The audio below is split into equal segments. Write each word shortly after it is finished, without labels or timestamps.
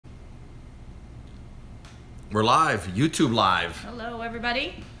We're live, YouTube live. Hello,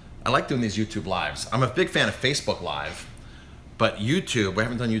 everybody. I like doing these YouTube lives. I'm a big fan of Facebook Live, but YouTube, we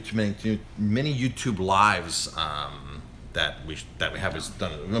haven't done many YouTube lives that we have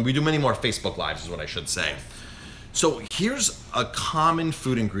done. We do many more Facebook Lives, is what I should say. So here's a common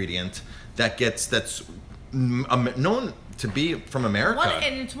food ingredient that's known to be from America.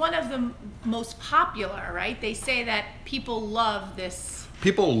 And it's one of the most popular, right? They say that people love this.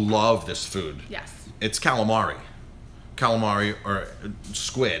 People love this food. Yes. It's calamari or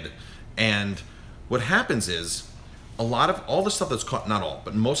squid. And what happens is a lot of all the stuff that's caught, not all,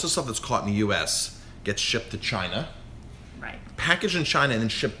 but most of the stuff that's caught in the US gets shipped to China. Right. Packaged in China and then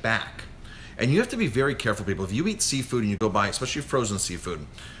shipped back. And you have to be very careful, people. If you eat seafood and you go buy, especially frozen seafood,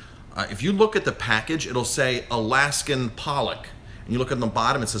 if you look at the package, it'll say Alaskan pollock. And you look at the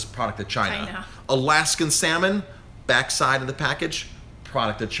bottom, it says product of China. Alaskan salmon, backside of the package,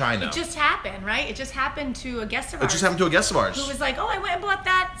 product of China. It just happened, right? It just happened to a guest of ours. It just happened to a guest of ours. Who was like, oh, I went and bought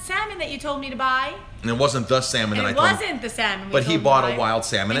that salmon that you told me to buy. And it wasn't the salmon that I told told him. It wasn't the salmon But he bought a wild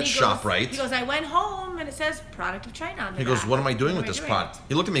salmon at ShopRite. He goes, I went home and it says product of China on the He goes, what am I doing with this product?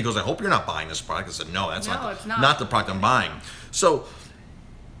 He looked at me and goes, I hope you're not buying this product. I said, no, that's not the product I'm buying. So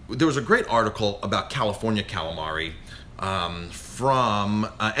there was a great article about California calamari from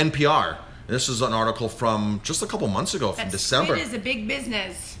NPR. This is an article from just a couple months ago, from December. Squid is a big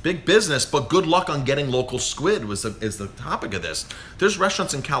business. Big business, but good luck on getting local squid is the topic of this. There's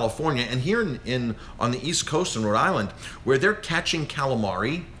restaurants in California and here on the East Coast in Rhode Island where they're catching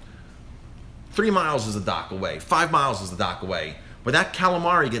calamari. 3 miles is the dock away, 5 miles is the dock away. But that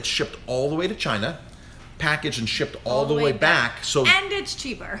calamari gets shipped all the way to China, packaged and shipped all the way back. So and it's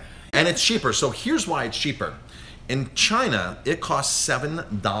cheaper. And it's cheaper. So here's why it's cheaper. In China, it costs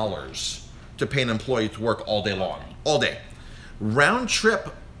 $7 to pay an employee to work all day long, all day. Round trip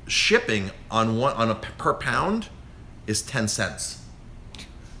shipping on a per pound is 10 cents.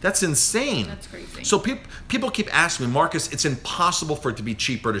 That's insane. That's crazy. So people keep asking me, Marcus, it's impossible for it to be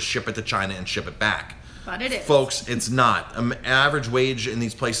cheaper to ship it to China and ship it back. But it is. Folks, it's not. Average wage in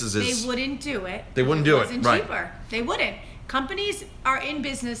these places is... They wouldn't do it. They wouldn't do it, wasn't right. cheaper. They wouldn't. Companies are in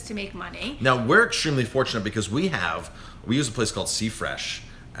business to make money. Now, we're extremely fortunate because we use a place called Sea Fresh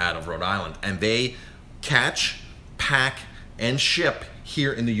out of Rhode Island, and they catch, pack, and ship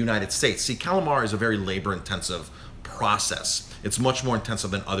here in the United States. See, calamari is a very labor-intensive process. It's much more intensive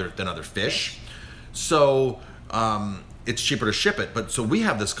than other fish. So it's cheaper to ship it. But so we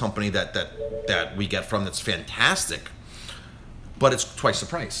have this company that we get from that's fantastic, but it's twice the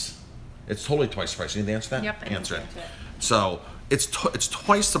price. It's totally twice the price. You need to answer that? Yep, answer it. So it's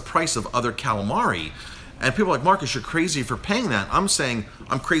twice the price of other calamari. And people are like, Marcus, you're crazy for paying that. I'm saying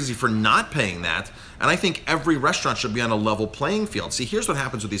I'm crazy for not paying that. And I think every restaurant should be on a level playing field. See, here's what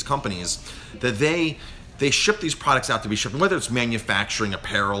happens with these companies, that they ship these products out to be shipped, whether it's manufacturing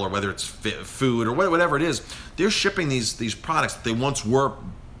apparel or whether it's food or whatever it is, they're shipping these products that they once were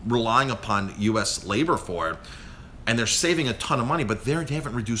relying upon U.S. labor for, and they're saving a ton of money, but they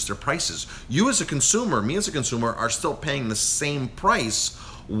haven't reduced their prices. You as a consumer, me as a consumer, are still paying the same price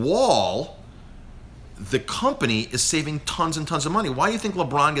while the company is saving tons and tons of money. Why do you think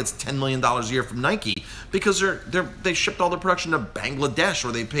LeBron gets $10 million a year from Nike? Because they shipped all the production to Bangladesh,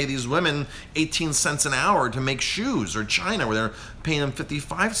 where they pay these women 18 cents an hour to make shoes, or China, where they're paying them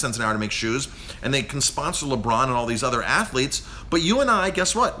 55 cents an hour to make shoes, and they can sponsor LeBron and all these other athletes. But you and I,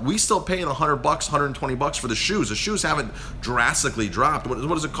 guess what? We still paying $100, $120 for the shoes. The shoes haven't drastically dropped. What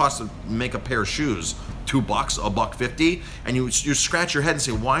does it cost to make a pair of shoes? $2, $1.50, and you scratch your head and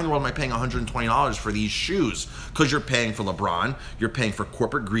say, why in the world am I paying $120 for these shoes? Because you're paying for LeBron, you're paying for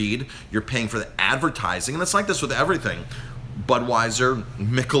corporate greed, you're paying for the advertising, and it's like this with everything. Budweiser,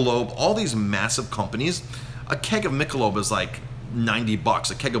 Michelob, all these massive companies. A keg of Michelob is like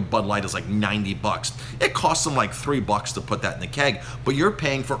 $90. A keg of Bud Light is like $90. It costs them like $3 to put that in the keg, but you're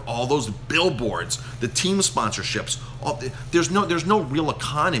paying for all those billboards, the team sponsorships. There's no real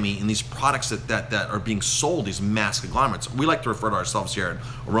economy in these products that are being sold, these mass conglomerates. We like to refer to ourselves here at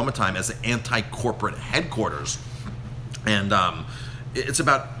Aroma Time as the anti-corporate headquarters. And it's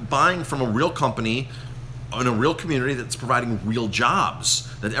about buying from a real company in a real community that's providing real jobs.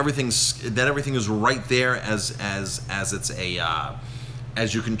 That everything is right there as it's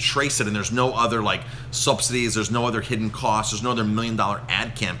as you can trace it, and there's no other like subsidies, there's no other hidden costs, there's no other $1 million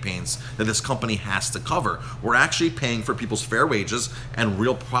ad campaigns that this company has to cover. We're actually paying for people's fair wages and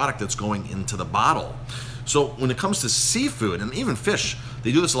real product that's going into the bottle. So when it comes to seafood and even fish,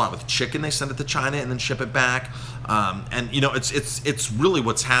 they do this a lot with chicken. They send it to China and then ship it back, and you know it's really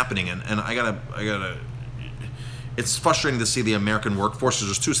what's happening. And I gotta it's frustrating to see the American workforce.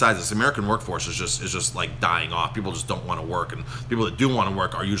 There's two sides. This American workforce is just like dying off. People just don't want to work, and people that do want to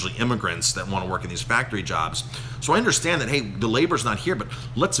work are usually immigrants that want to work in these factory jobs. So I understand that, hey, the labor's not here, but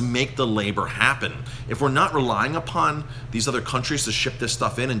let's make the labor happen. If we're not relying upon these other countries to ship this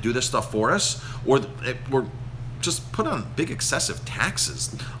stuff in and do this stuff for us, or we're just put on big excessive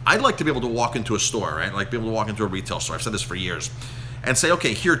taxes. I'd like to be able to walk into a store, right? Like be able to walk into a retail store. I've said this for years. And say,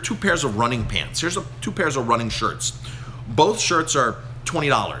 okay, here are 2 pairs of running pants. Here's 2 pairs of running shirts. Both shirts are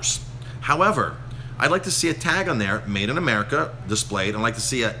 $20. However, I'd like to see a tag on there, made in America, displayed. I'd like to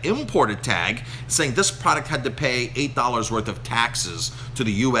see an imported tag saying this product had to pay $8 worth of taxes to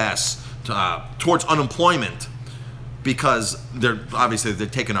the U.S. Towards unemployment, because they're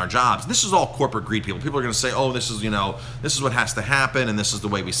taking our jobs. This is all corporate greed, people. People are going to say, oh, this is what has to happen, and this is the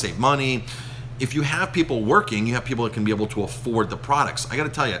way we save money. If you have people working, you have people that can be able to afford the products. I got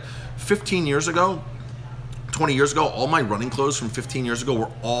to tell you, 15 years ago, 20 years ago, all my running clothes from 15 years ago were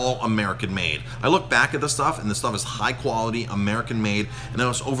all American made. I look back at the stuff, and the stuff is high quality, American made. And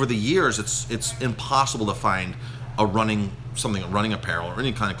over the years, it's impossible to find a running apparel or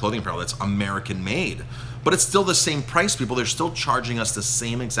any kind of clothing apparel that's American made. But it's still the same price, people. They're still charging us the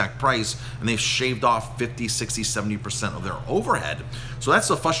same exact price, and they've shaved off 50, 60, 70% of their overhead. So that's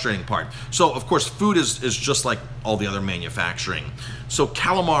the frustrating part. So, of course, food is just like all the other manufacturing. So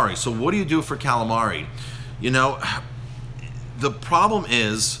calamari. So what do you do for calamari? The problem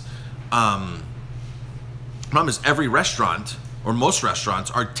is every restaurant, or most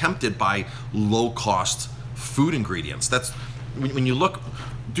restaurants, are tempted by low-cost food ingredients. That's when you look.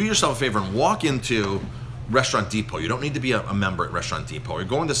 Do yourself a favor and walk into Restaurant Depot. You don't need to be a member at Restaurant Depot. You're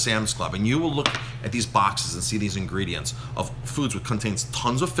going to Sam's Club, and you will look at these boxes and see these ingredients of foods which contains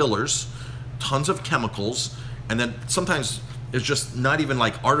tons of fillers, tons of chemicals, and then sometimes it's just not even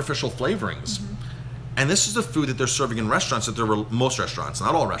like artificial flavorings. Mm-hmm. And this is the food that they're serving in restaurants most restaurants,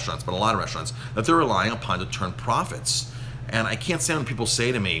 not all restaurants, but a lot of restaurants, that they're relying upon to turn profits. And I can't stand when people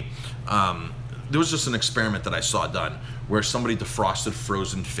say to me, there was just an experiment that I saw done where somebody defrosted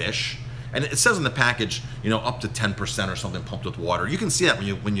frozen fish. And it says in the package, up to 10% or something pumped with water. You can see that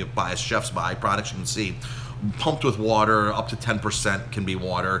when you buy chefs buy products. You can see pumped with water, up to 10% can be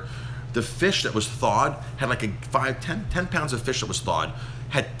water. The fish that was thawed had like 10 pounds of fish that was thawed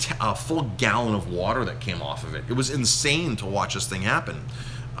had a full gallon of water that came off of it. It was insane to watch this thing happen.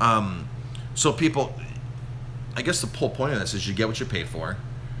 So people, I guess the whole point of this is you get what you pay for.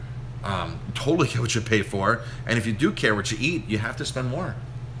 Totally get what you pay for. And if you do care what you eat, you have to spend more.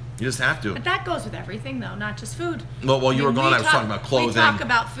 You just have to. But that goes with everything, though, not just food. Well, while you were gone, I was talking about clothing. We talk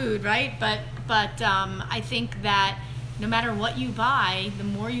about food, right? But I think that no matter what you buy, the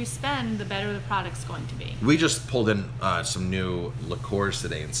more you spend, the better the product's going to be. We just pulled in some new liqueurs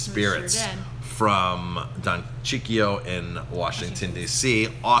today and spirits from Don Cicchio in Washington, D.C.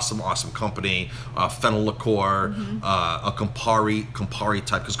 Awesome company. Fennel liqueur, a Campari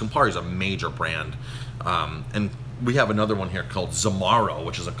type, because Campari is a major brand. And we have another one here called Zamaro,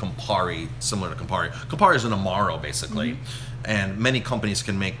 which is a Campari, similar to Campari. Campari is an Amaro, basically. And many companies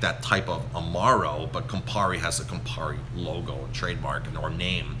can make that type of Amaro, but Campari has a Campari logo and trademark or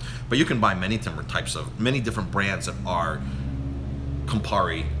name. But you can buy many different brands that are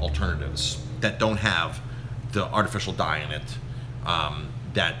Campari alternatives that don't have the artificial dye in it.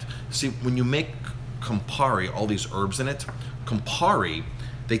 See, when you make Campari, all these herbs in it, Campari,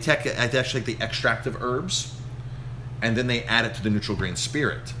 they actually take the extract of herbs, and then they add it to the neutral grain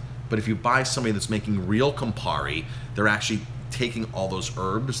spirit. But if you buy somebody that's making real Campari, they're actually taking all those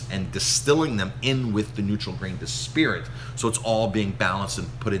herbs and distilling them in with the neutral grain spirit. So it's all being balanced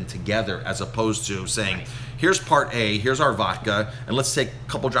and put in together, as opposed to saying, here's part A, here's our vodka, and let's take a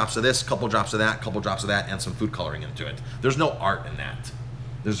couple drops of this, couple drops of that, couple drops of that, and some food coloring into it. There's no art in that.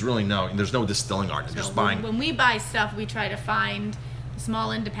 There's no distilling art. It's just buying. When we buy stuff, we try to find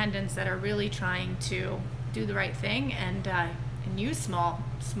small independents that are really trying to do the right thing and use small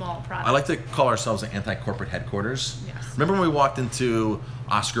products. I like to call ourselves an anti-corporate headquarters. Yes. Remember when we walked into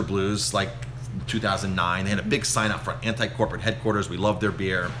Oscar Blues like 2009? They had a big sign up for anti-corporate headquarters. We loved their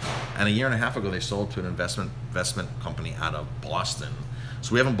beer. And a year and a half ago, they sold to an investment company out of Boston.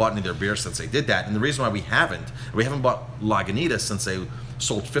 So we haven't bought any of their beer since they did that. And the reason why we haven't bought Lagunitas since they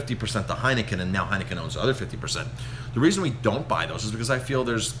sold 50% to Heineken, and now Heineken owns the other 50%. The reason we don't buy those is because I feel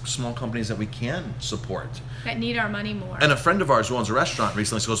there's small companies that we can support. That need our money more. And a friend of ours who owns a restaurant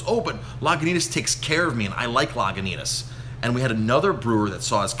recently goes, oh, but Lagunitas takes care of me, and I like Lagunitas. And we had another brewer that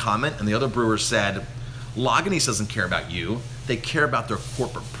saw his comment, and the other brewer said, Lagunitas doesn't care about you. They care about their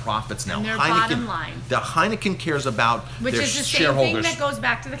corporate profits now. And their bottom line. The Heineken cares about Which their is the shareholders. same thing that goes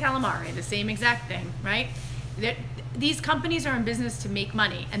back to the calamari, the same exact thing, right? These companies are in business to make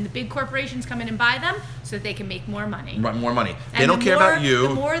money, and the big corporations come in and buy them so that they can make more money. Right, more money. They don't care about you.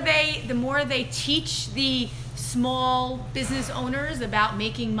 The more they teach the small business owners about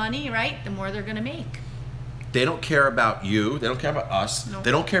making money, right, the more they're going to make. They don't care about you. They don't care about us. Nope.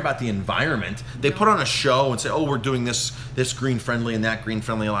 They don't care about the environment. They put on a show and say, oh, we're doing this green friendly and that green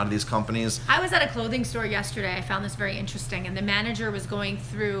friendly, a lot of these companies. I was at a clothing store yesterday. I found this very interesting. And the manager was going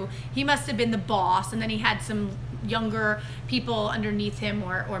through, he must have been the boss, and then he had some younger people underneath him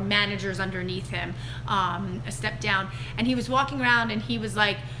or managers underneath him, a step down. And he was walking around and he was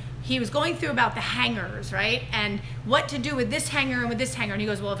like, he was going through about the hangers, right? And what to do with this hanger and with this hanger. And he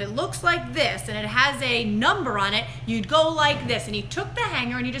goes, well, if it looks like this and it has a number on it, you'd go like this. And he took the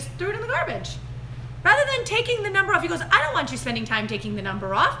hanger and he just threw it in the garbage. Rather than taking the number off, he goes, I don't want you spending time taking the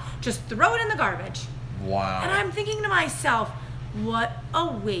number off. Just throw it in the garbage. Wow. And I'm thinking to myself, what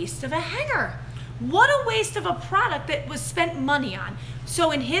a waste of a hanger. What a waste of a product that was spent money on. So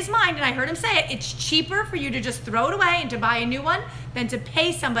in his mind, and I heard him say it, it's cheaper for you to just throw it away and to buy a new one than to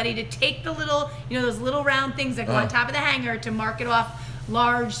pay somebody to take the little, those little round things that go on top of the hanger to mark it off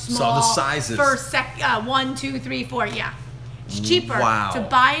large, small. So the sizes. First, 1, 2, 3, 4, yeah. It's cheaper to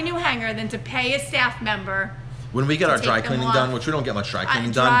buy a new hanger than to pay a staff member. When we get our dry cleaning done, which we don't get much dry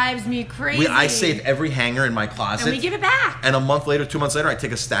cleaning done. It drives me crazy. I save every hanger in my closet. And we give it back. And a month later, 2 months later, I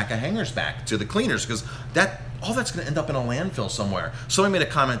take a stack of hangers back to the cleaners because all that's going to end up in a landfill somewhere. Somebody made a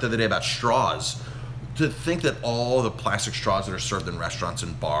comment the other day about straws. To think that all the plastic straws that are served in restaurants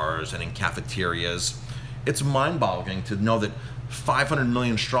and bars and in cafeterias, it's mind-boggling to know that 500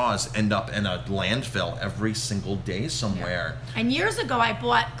 million straws end up in a landfill every single day somewhere. Yeah. And years ago, I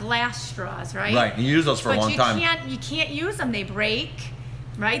bought glass straws, right? Right, you use those for a long time. But you can't use them; they break,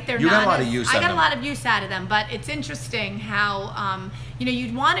 right? You got a lot of use out of them. I got a lot of use out of them, but it's interesting how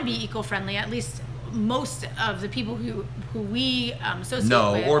you'd want to be eco-friendly. At least most of the people who we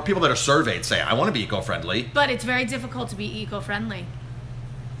associate with. Or people that are surveyed say, I want to be eco-friendly. But it's very difficult to be eco-friendly.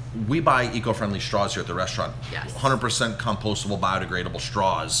 We buy eco-friendly straws here at the restaurant. Yes. 100% compostable, biodegradable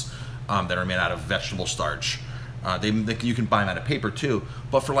straws that are made out of vegetable starch. You can buy them out of paper too.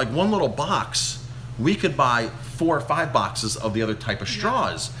 But for like one little box, we could buy 4 or 5 boxes of the other type of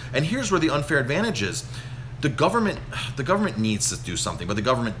straws. Yeah. And here's where the unfair advantage is. The government needs to do something, but the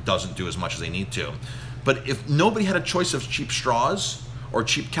government doesn't do as much as they need to. But if nobody had a choice of cheap straws or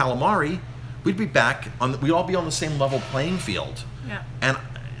cheap calamari, we'd all be on the same level playing field. Yeah. And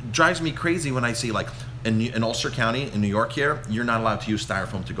drives me crazy when I see like in Ulster County in New York here, you're not allowed to use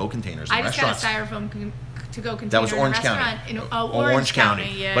styrofoam to-go containers in restaurants. I just got a styrofoam to-go container. That was Orange in a County. restaurant. Orange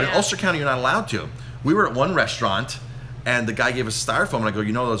County. Yeah, but in Ulster County, you're not allowed to. We were at one restaurant, and the guy gave us styrofoam, and I go,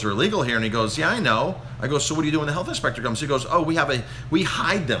 those are illegal here. And he goes, yeah, I know. I go, so what do you do when the health inspector comes? He goes, oh, we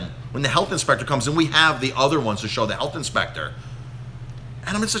hide them. When the health inspector comes in, we have the other ones to show the health inspector.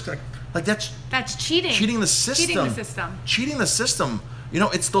 And I'm just like that's cheating. Cheating the system. Cheating the system.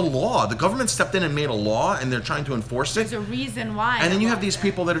 It's the law. The government stepped in and made a law, and they're trying to enforce it. There's a reason why. And then you have these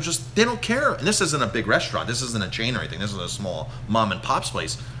people that are they don't care. And this isn't a big restaurant. This isn't a chain or anything. This is a small mom and pop's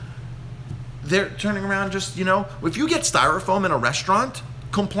place. They're turning around if you get styrofoam in a restaurant,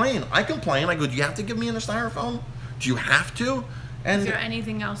 complain. I complain. I go, do you have to give me a styrofoam? Do you have to? And is there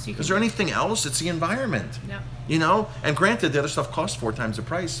anything else you can do? Is there anything else? It's the environment. Yeah. And granted, the other stuff costs 4 times the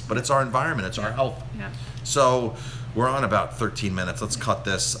price, but it's our environment. It's our health. Yeah. So we're on about 13 minutes. Let's cut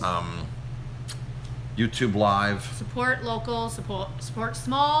this. YouTube Live. Support local, support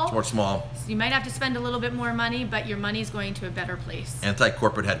small. Support small. So you might have to spend a little bit more money, but your money's going to a better place.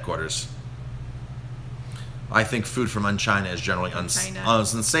 Anti-corporate headquarters. I think food from China is generally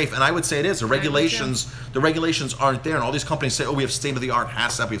unsafe, and I would say it is. The regulations aren't there, and all these companies say, "Oh, we have state-of-the-art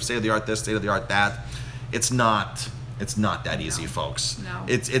HACCP, we have state-of-the-art this, state-of-the-art that." It's not that easy, folks. No.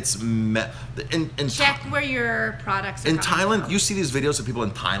 Check where your products are in Thailand. You see these videos of people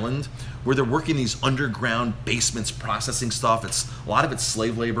in Thailand where they're working these underground basements processing stuff. A lot of it's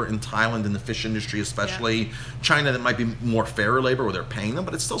slave labor in Thailand, in the fish industry especially. Yeah. China, that might be more fairer labor where they're paying them,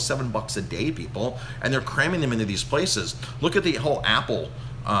 but it's still $7 a day, people, and they're cramming them into these places. Look at the whole Apple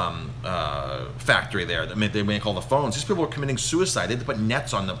factory there that they make all the phones. These people were committing suicide. They had to put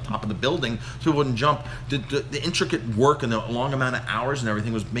nets on the top of the building so people wouldn't jump. The intricate work and the long amount of hours and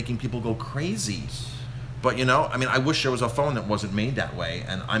everything was making people go crazy. But I wish there was a phone that wasn't made that way,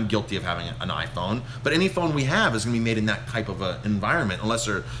 and I'm guilty of having an iPhone. But any phone we have is going to be made in that type of an environment, unless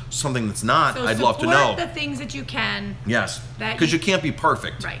there's something that's not. So I'd love to know. Support the things that you can. Yes, because you can't be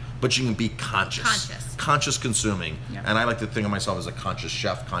perfect. Right. But you can be conscious consuming. Yep. And I like to think of myself as a conscious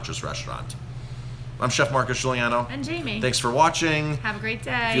chef, conscious restaurant. I'm Chef Marcus Guiliano. And Jamie. Thanks for watching. Have a great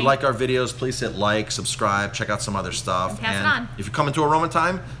day. If you like our videos, please hit like, subscribe, check out some other stuff. And pass it on. If you come into a Roman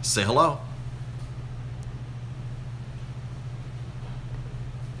time, say hello.